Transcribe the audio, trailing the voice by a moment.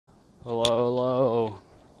Hello, hello.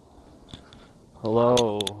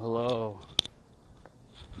 Hello, hello.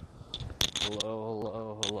 Hello,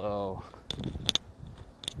 hello, hello.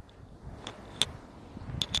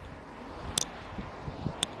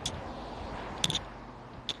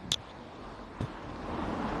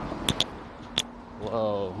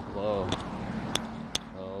 Hello, hello.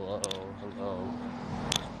 Hello, hello.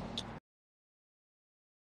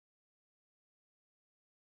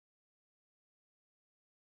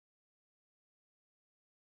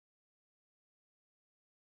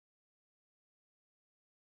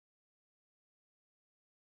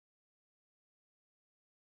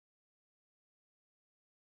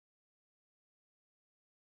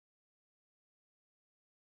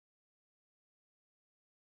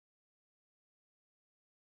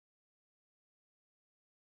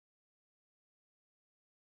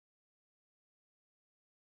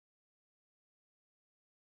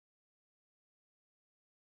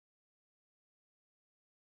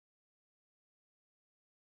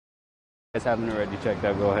 If you guys haven't already checked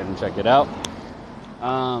out, go ahead and check it out.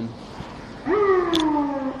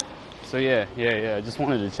 So yeah, I just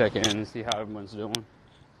wanted to check in and see how everyone's doing.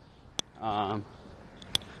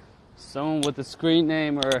 Someone with the screen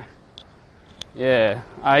name or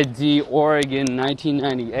ID Oregon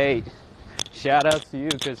 1998. Shout out to you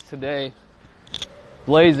because today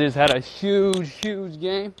Blazers had a huge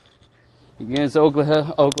game against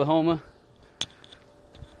Oklahoma.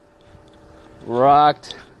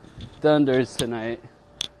 Rocked Thunders tonight,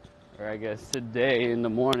 or I guess today in the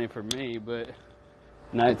morning for me, but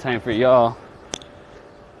nighttime for y'all.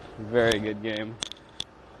 Very good game.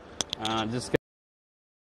 Just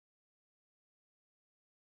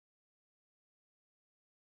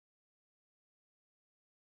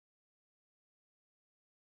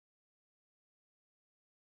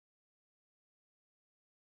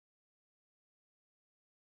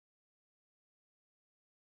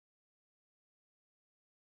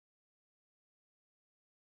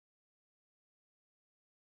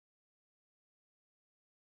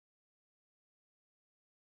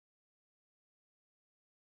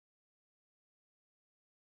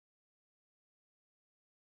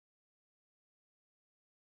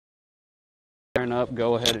turn up,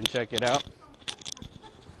 go ahead and check it out.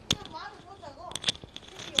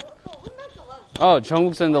 Oh,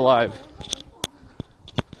 정국 send live.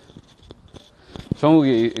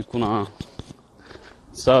 정국이 있구나.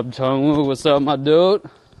 What's up, 정국? What's up, my dude?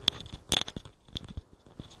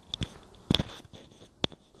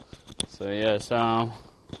 So yes,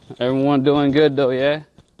 everyone doing good though, yeah?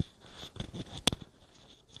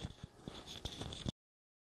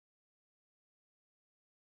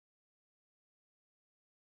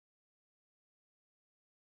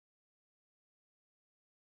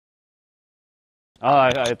 Oh,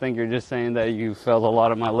 I think you're just saying that you felt a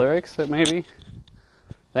lot of my lyrics, maybe?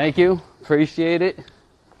 Thank you. Appreciate it.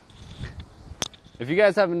 If you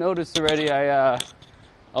guys haven't noticed already, I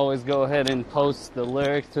always go ahead and post the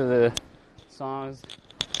lyrics to the songs.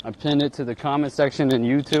 I pin it to the comment section in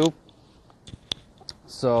YouTube.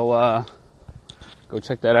 So go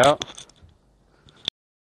check that out.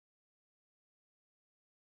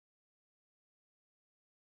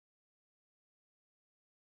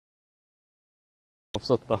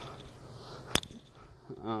 없었다.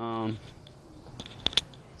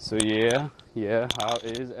 So yeah, how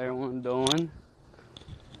is everyone doing?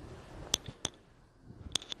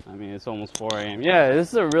 I mean, it's almost 4 a.m. Yeah, this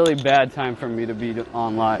is a really bad time for me to be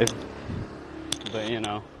on live. But, you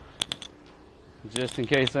know, just in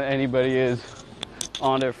case anybody is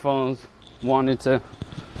on their phones wanting to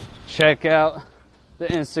check out the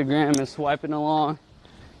Instagram and swiping along,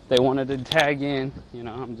 they wanted to tag in, you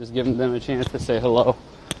know, I'm just giving them a chance to say hello.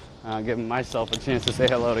 Giving myself a chance to say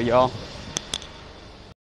hello to y'all.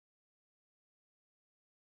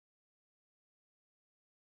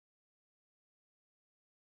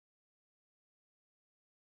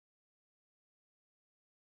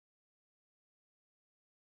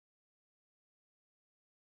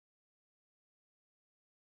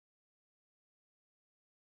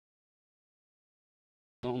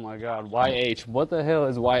 Oh my god, YH. What the hell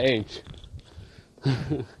is YH?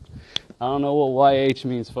 I don't know what YH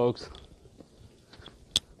means, folks.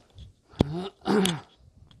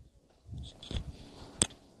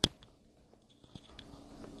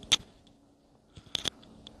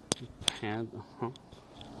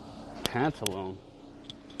 Pantalone.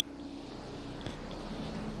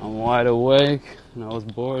 I'm wide awake and I was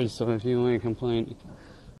bored, so if you ain't complaining.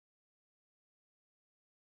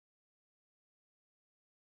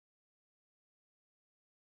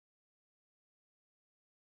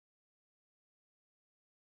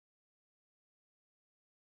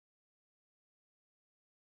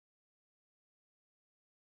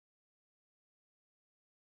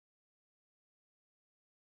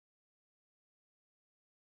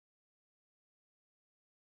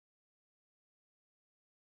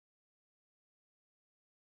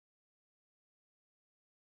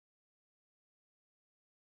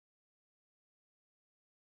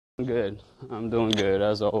 Good. I'm doing good.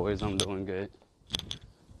 As always, I'm doing good.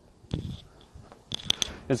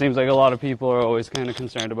 It seems like a lot of people are always kind of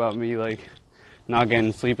concerned about me, like, not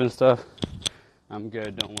getting sleep and stuff. I'm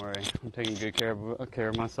good, don't worry. I'm taking good care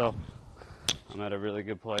of myself. I'm at a really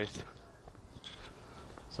good place.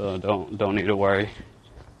 So don't need to worry.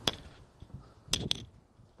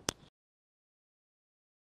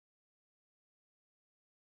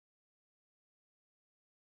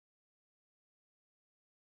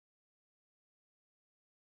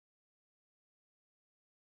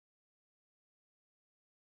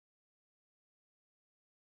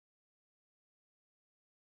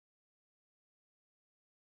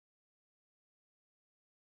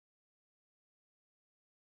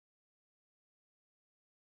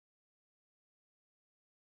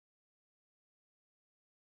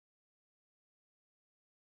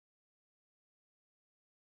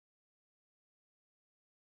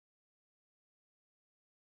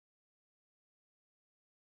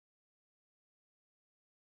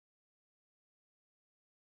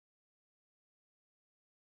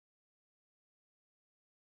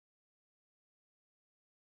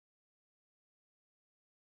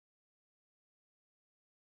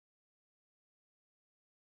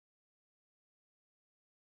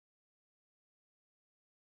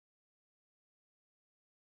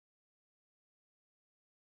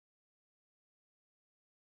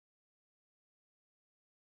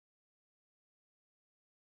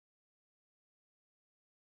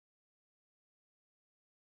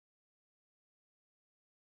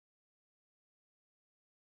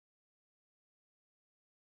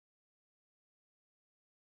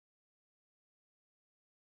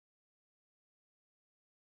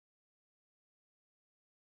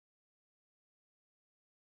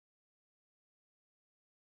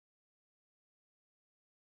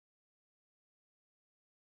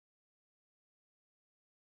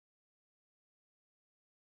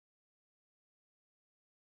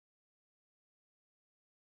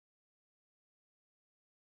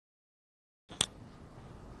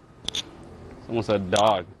 Someone said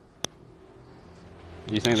dog.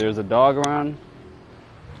 You think there's a dog around?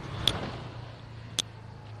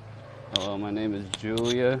 Hello, my name is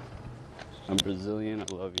Julia. I'm Brazilian.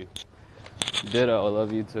 I love you. Ditto, I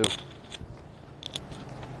love you too.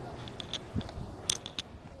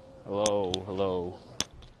 Hello, hello.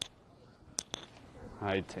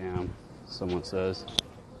 Hi, Tam. Someone says.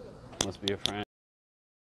 Must be a friend.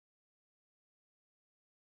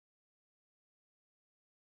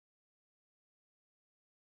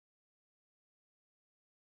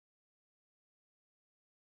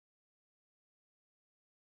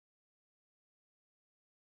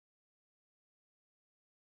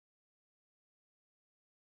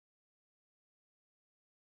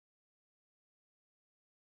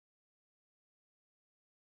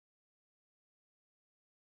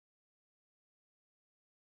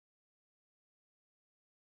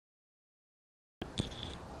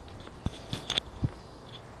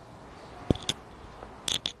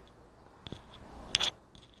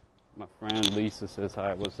 My friend Lisa says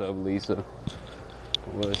hi. What's up, Lisa?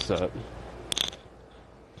 What's up?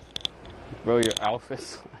 Bro, your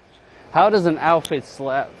outfit. How does an outfit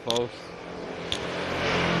slap, folks?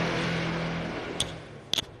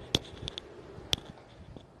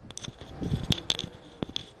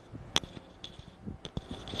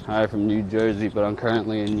 Hi from New Jersey, but I'm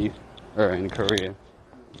currently in Korea.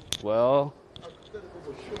 Well,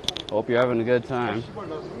 hope you're having a good time.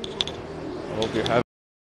 Hope you're having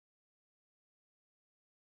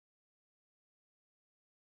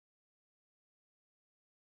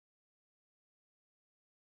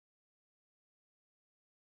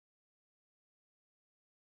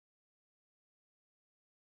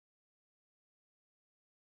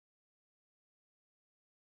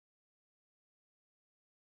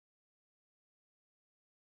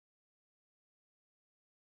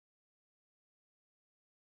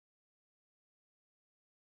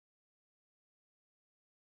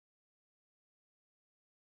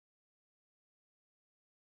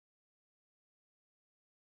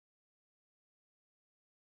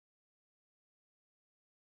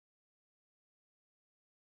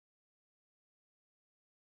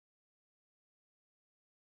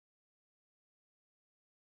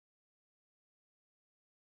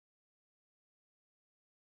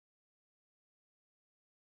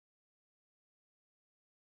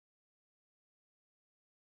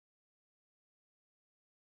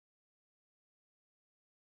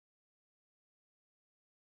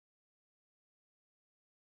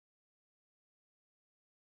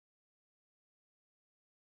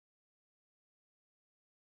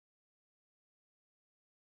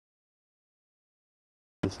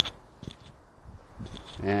fans.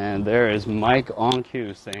 And there is Mike on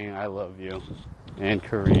cue saying I love you. And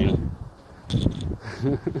Korean.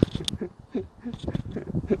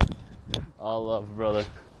 All love, brother.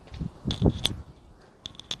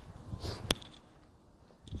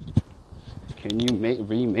 Can you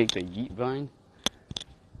remake the Yeet Vine?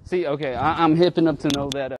 See, okay, I'm hip enough to know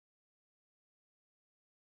that.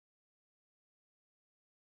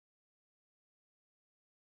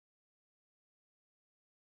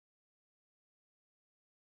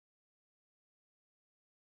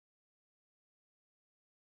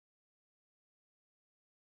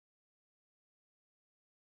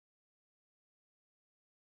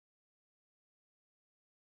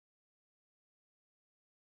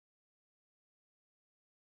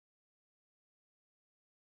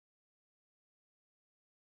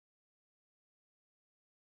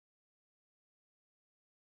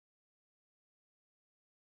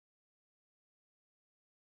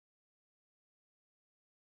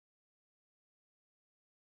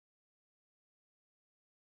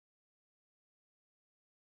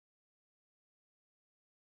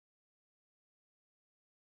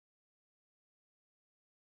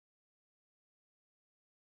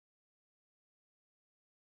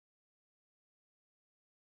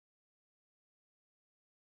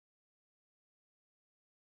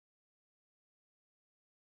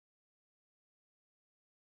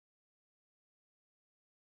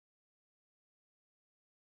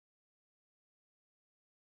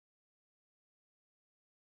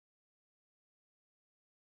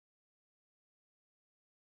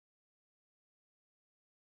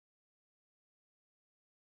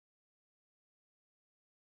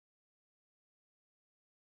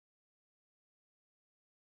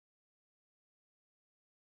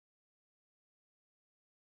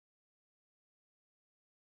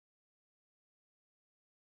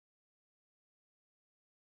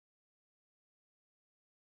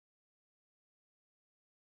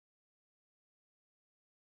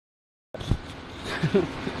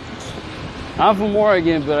 I'm from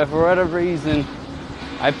Oregon, but for whatever reason,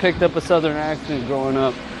 I picked up a southern accent growing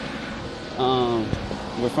up.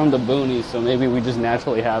 We're from the boonies, so maybe we just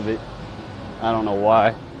naturally have it. I don't know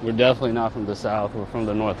why. We're definitely not from the south. We're from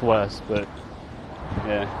the northwest, but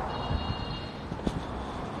yeah.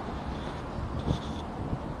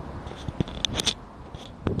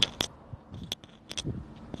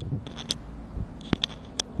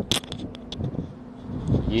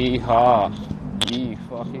 Yeehaw. Yee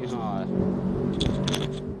fucking haw.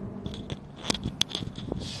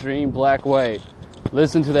 Extreme black white.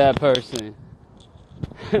 Listen to that person.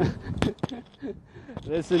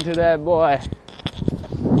 Listen to that boy.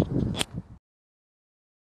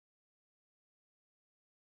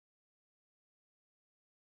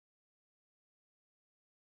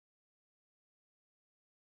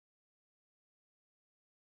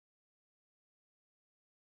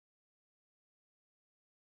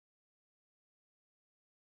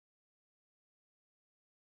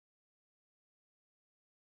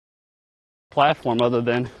 Platform other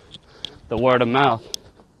than the word of mouth.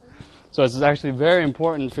 So it's actually very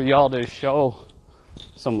important for y'all to show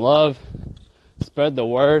some love, spread the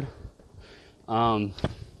word.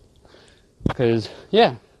 Because,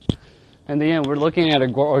 yeah, in the end, we're looking at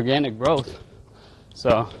organic growth.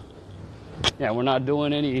 So, yeah, we're not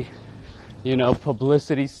doing any,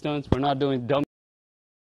 publicity stunts. We're not doing dumb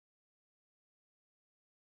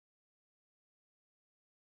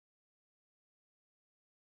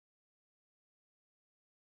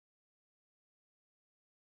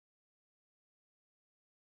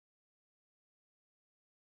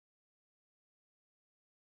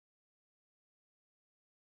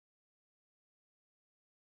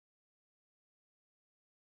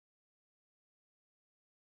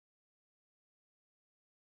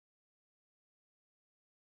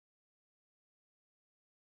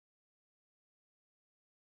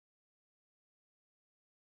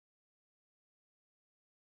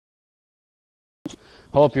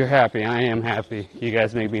Hope you're happy. I am happy. You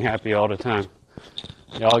guys make me happy all the time.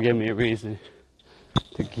 Y'all give me a reason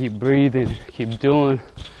to keep breathing, keep doing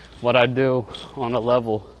what I do on a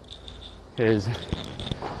level. Because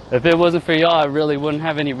if it wasn't for y'all, I really wouldn't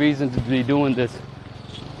have any reason to be doing this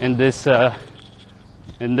in this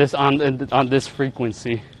on this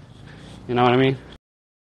frequency. You know what I mean?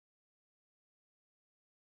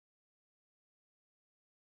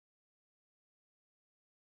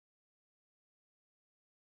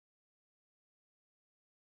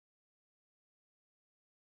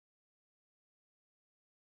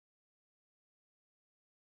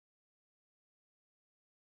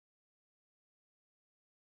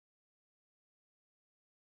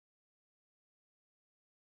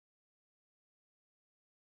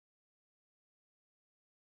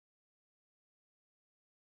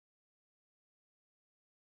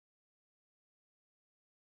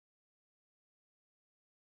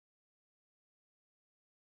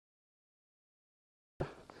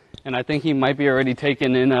 and I think he might be already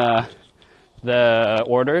taking in the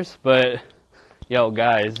orders. But yo,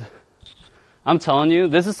 guys, I'm telling you,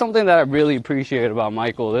 this is something that I really appreciate about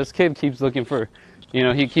Michael. This kid keeps looking for,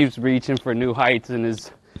 he keeps reaching for new heights in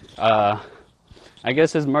his, I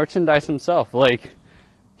guess his merchandise himself. Like,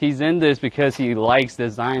 he's in this because he likes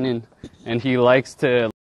designing and he likes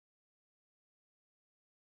to.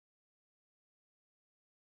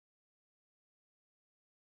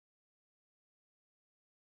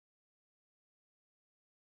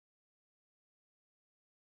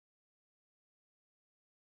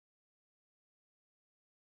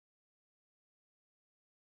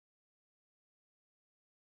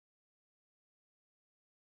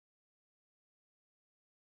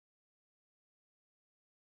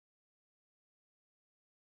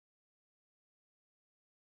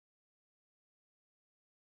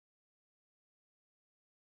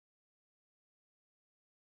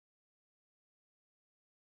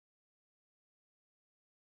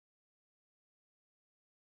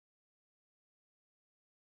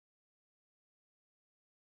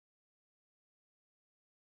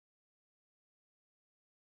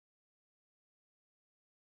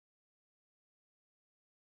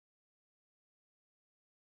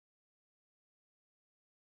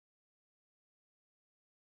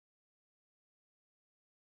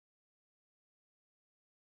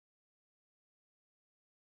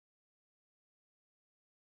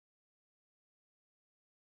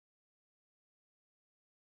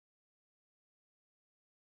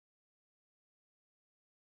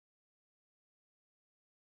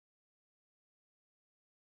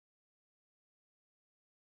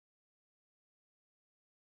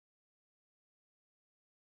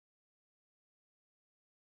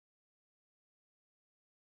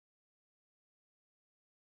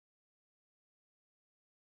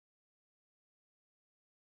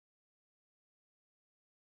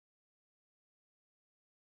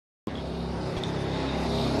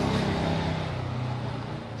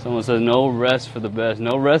 Someone says no rest for the best,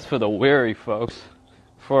 no rest for the weary, folks.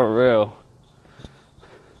 For real.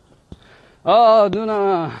 Oh,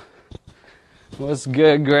 Duna. What's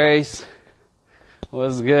good, Grace?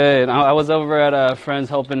 What's good? I was over at a friend's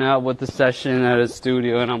helping out with the session at his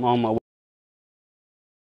studio, and I'm on my way.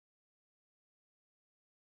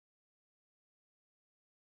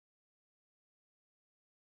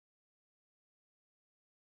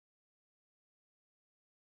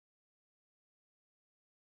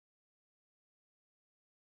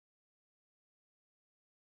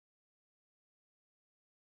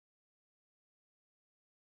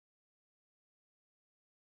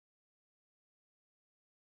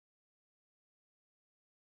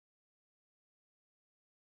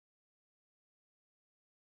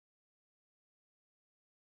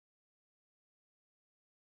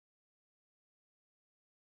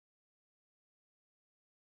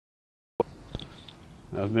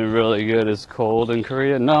 I've been really good. It's cold in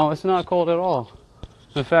Korea. No, it's not cold at all.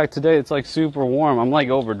 In fact, today it's like super warm. I'm like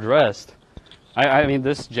overdressed. I mean,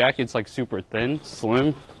 this jacket's like super thin,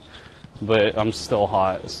 slim, but I'm still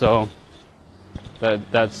hot. So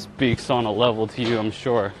that speaks on a level to you, I'm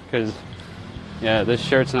sure. Because, yeah, this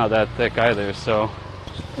shirt's not that thick either. So,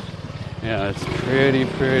 yeah, it's pretty.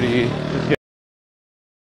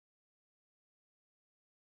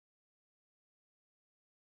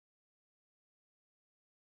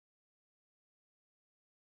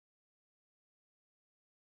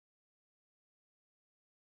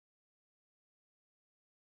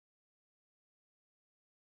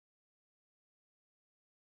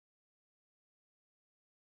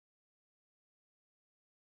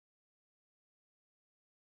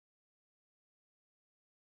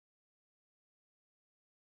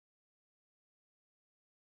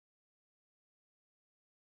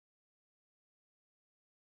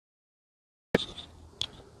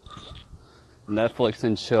 Netflix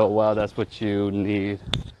and chill. Wow, that's what you need.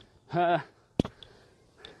 Ha.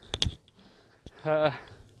 Ha.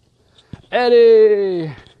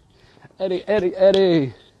 Eddie!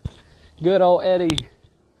 Eddie. Good old Eddie.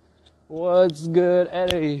 What's good,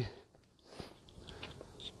 Eddie?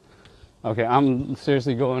 Okay, I'm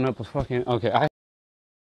seriously going up a fucking. Okay, I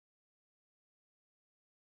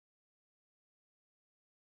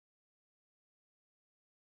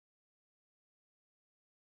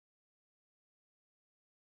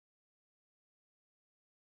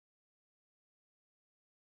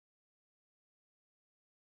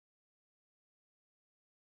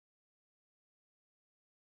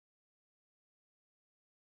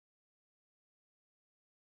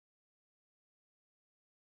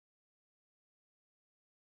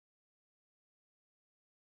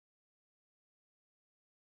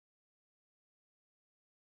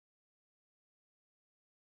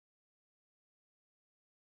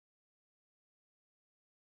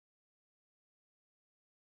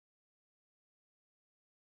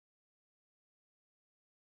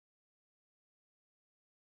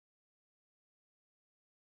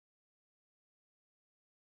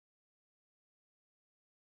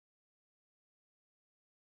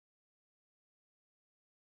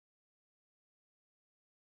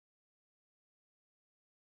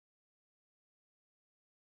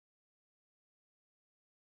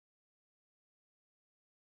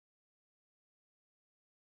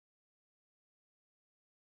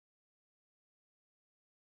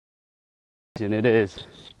imagine it is.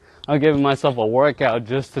 I'm giving myself a workout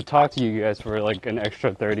just to talk to you guys for like an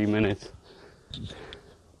extra 30 minutes.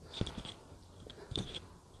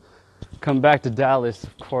 Come back to Dallas,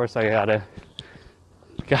 of course I gotta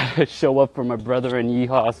show up for my brother in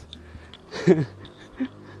Yeehaws.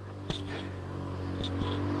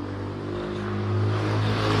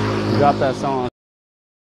 Drop that song.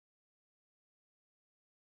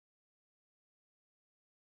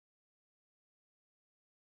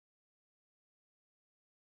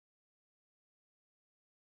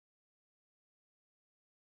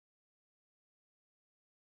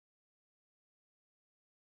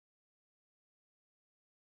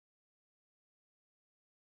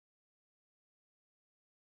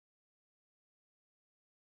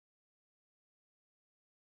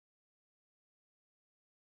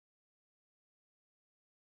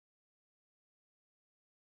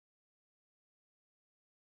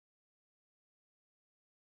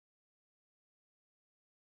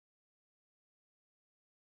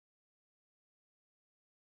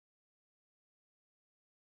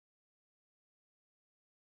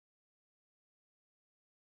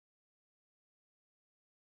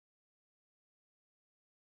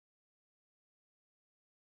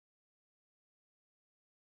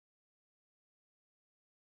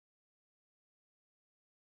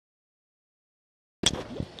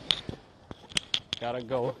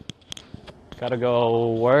 Gotta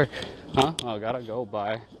go work. Huh? Oh, gotta go,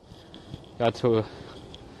 bye. Got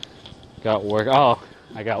work. Oh,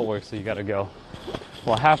 I got work, so you gotta go.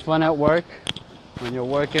 Well, have fun at work. When you're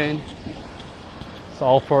working, it's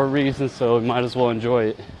all for a reason, so you might as well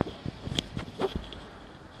enjoy it.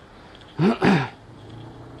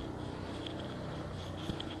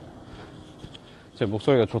 제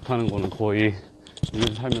목소리가 좋다는 거는 거의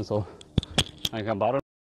요즘 살면서 아니 그냥 말을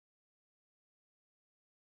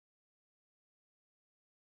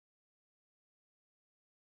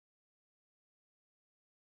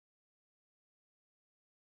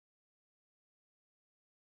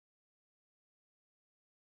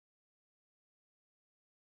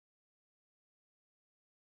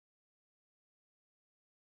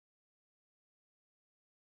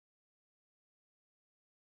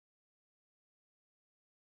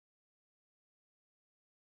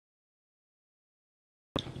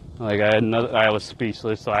like I was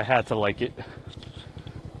speechless, so I had to like it.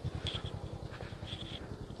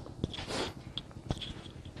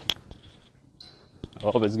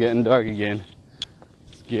 Oh, it's getting dark again.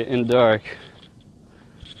 It's getting dark.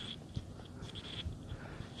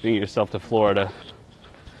 Bring yourself to Florida.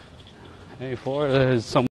 Hey, Florida is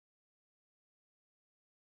some.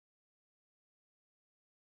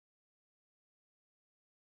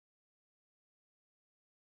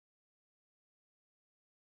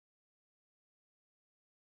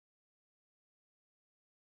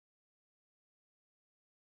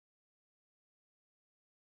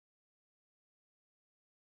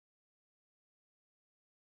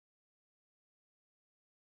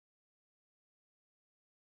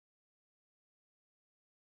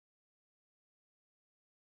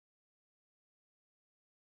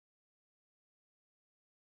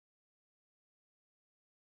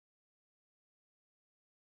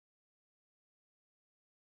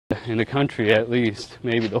 In the country, at least,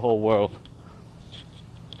 maybe the whole world.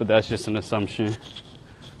 But that's just an assumption,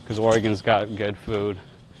 because Oregon's got good food.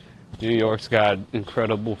 New York's got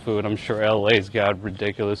incredible food. I'm sure LA's got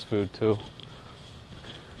ridiculous food too.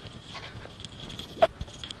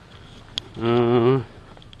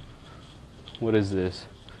 What is this?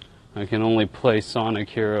 I can only play Sonic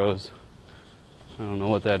Heroes. I don't know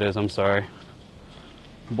what that is, I'm sorry.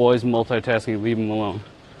 Boys multitasking, leave them alone.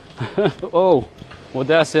 Oh, well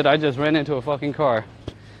that's it, I just ran into a fucking car.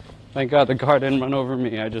 Thank God the car didn't run over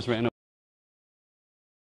me, I just ran over.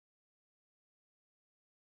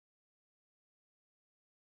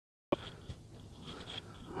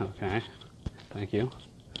 Okay, thank you.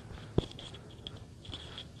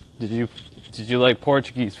 Did you like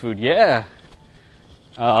Portuguese food? Yeah.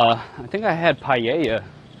 I think I had paella.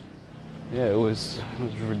 Yeah, it was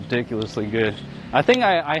ridiculously good. I think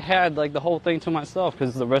I had like the whole thing to myself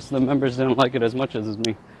because the rest of the members didn't like it as much as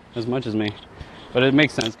me. But it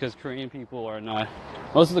makes sense because Korean people are not.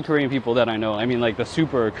 Most of the Korean people that I know, I mean like the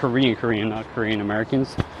super Korean, not Korean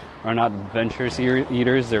Americans, are not adventurous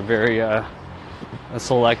eaters. They're very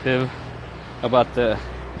selective about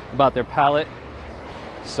their palate.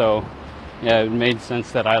 So yeah, it made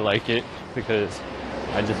sense that I like it because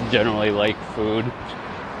I just generally like food.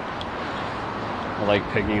 I like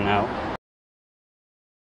picking out.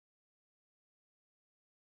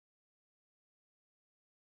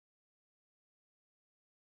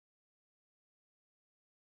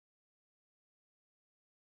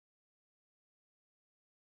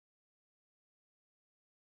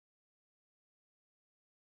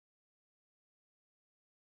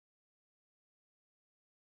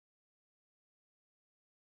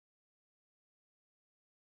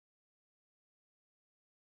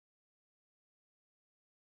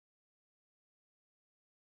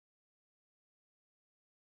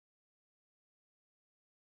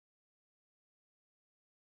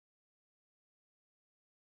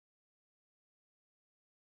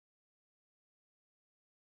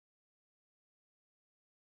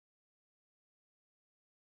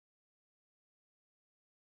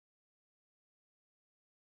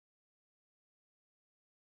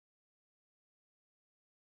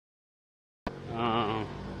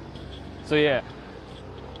 So yeah,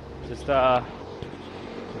 just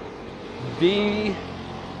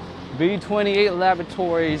B28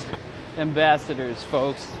 Laboratories ambassadors,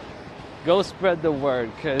 folks. Go spread the word,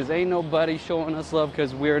 cause ain't nobody showing us love,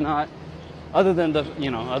 cause we're not, other than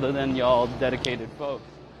other than y'all dedicated folks,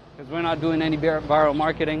 cause we're not doing any viral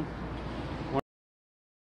marketing.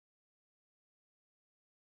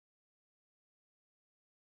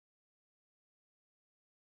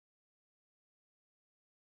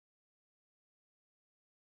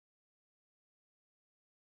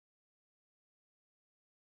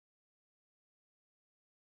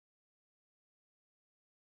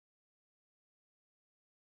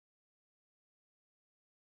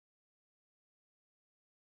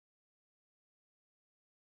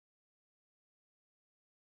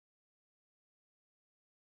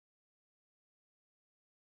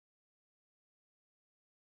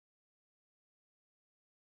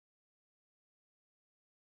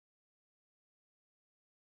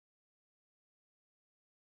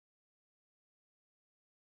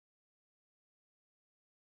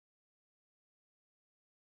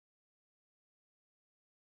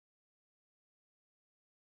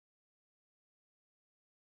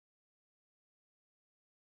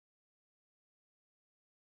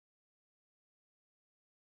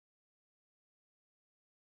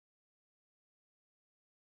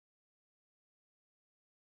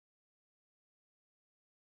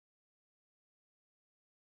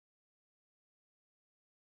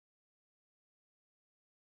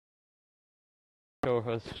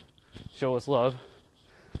 Show us love.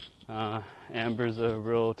 Amber's a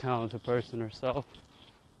real talented person herself.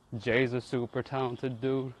 Jay's a super talented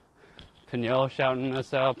dude. Peniel shouting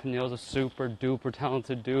us out. Peniel's a super duper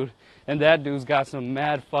talented dude. And that dude's got some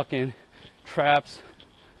mad fucking traps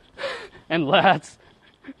and lats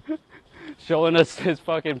showing us his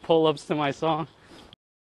fucking pull-ups to my song.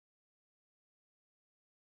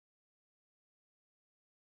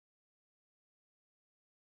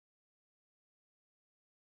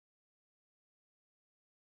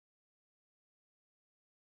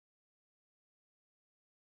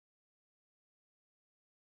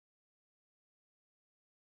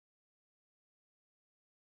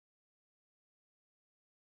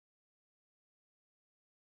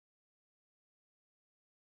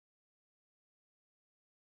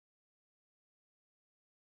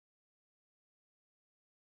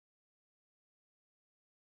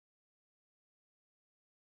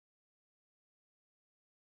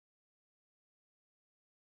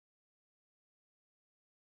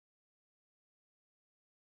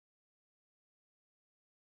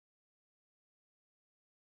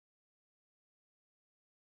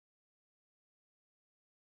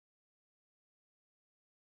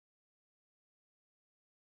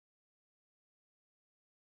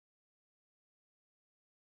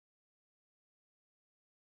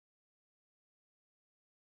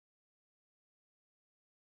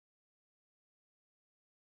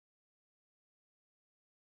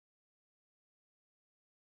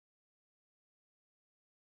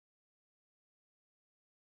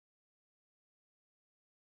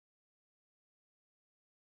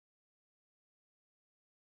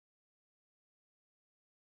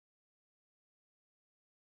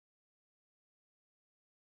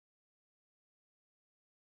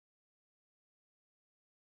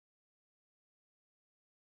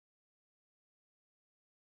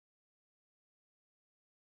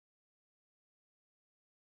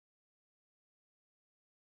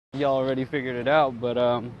 Y'all already figured it out, but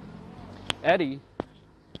Eddie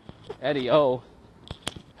O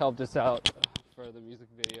helped us out for the music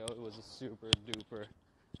video. It was a super duper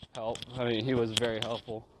help. I mean, he was very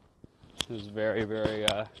helpful. He was very, very,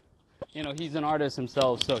 he's an artist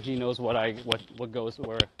himself, so he knows what goes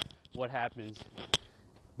where, what happens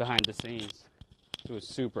behind the scenes. It was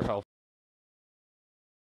super helpful.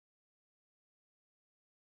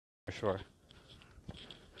 For sure.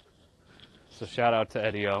 So shout out to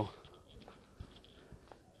Eddie O.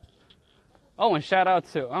 Oh, and shout out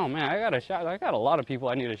to, oh man, I got a lot of people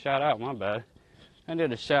I need to shout out, my bad. I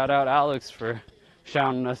need to shout out Alex for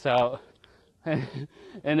shouting us out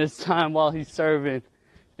in his time while he's serving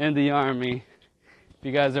in the Army. If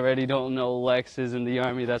you guys already don't know, Lex is in the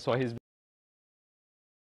Army, that's why he's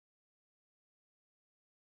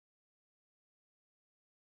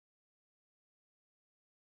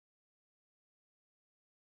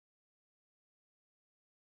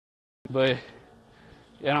but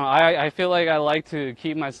I feel like I like to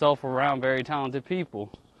keep myself around very talented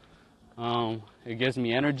people. It gives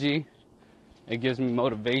me energy. It gives me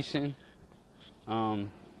motivation.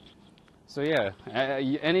 So yeah,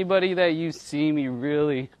 anybody that you see me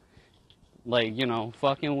really like, you know,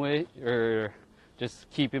 fucking with or just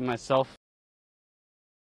keeping myself.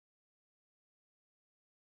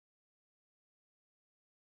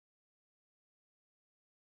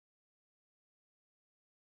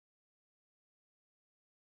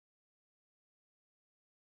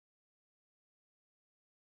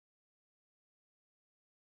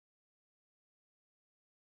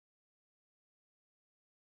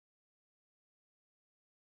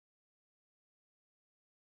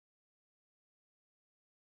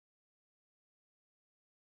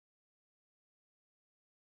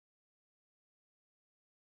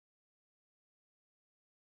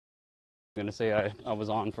 I'm gonna say I was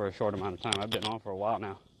on for a short amount of time. I've been on for a while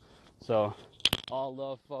now. So, all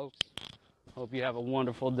love, folks. Hope you have a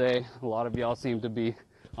wonderful day. A lot of y'all seem to be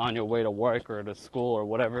on your way to work or to school or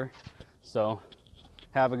whatever. So,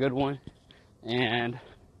 have a good one. And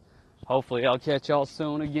hopefully I'll catch y'all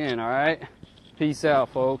soon again, all right? Peace out,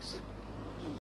 folks.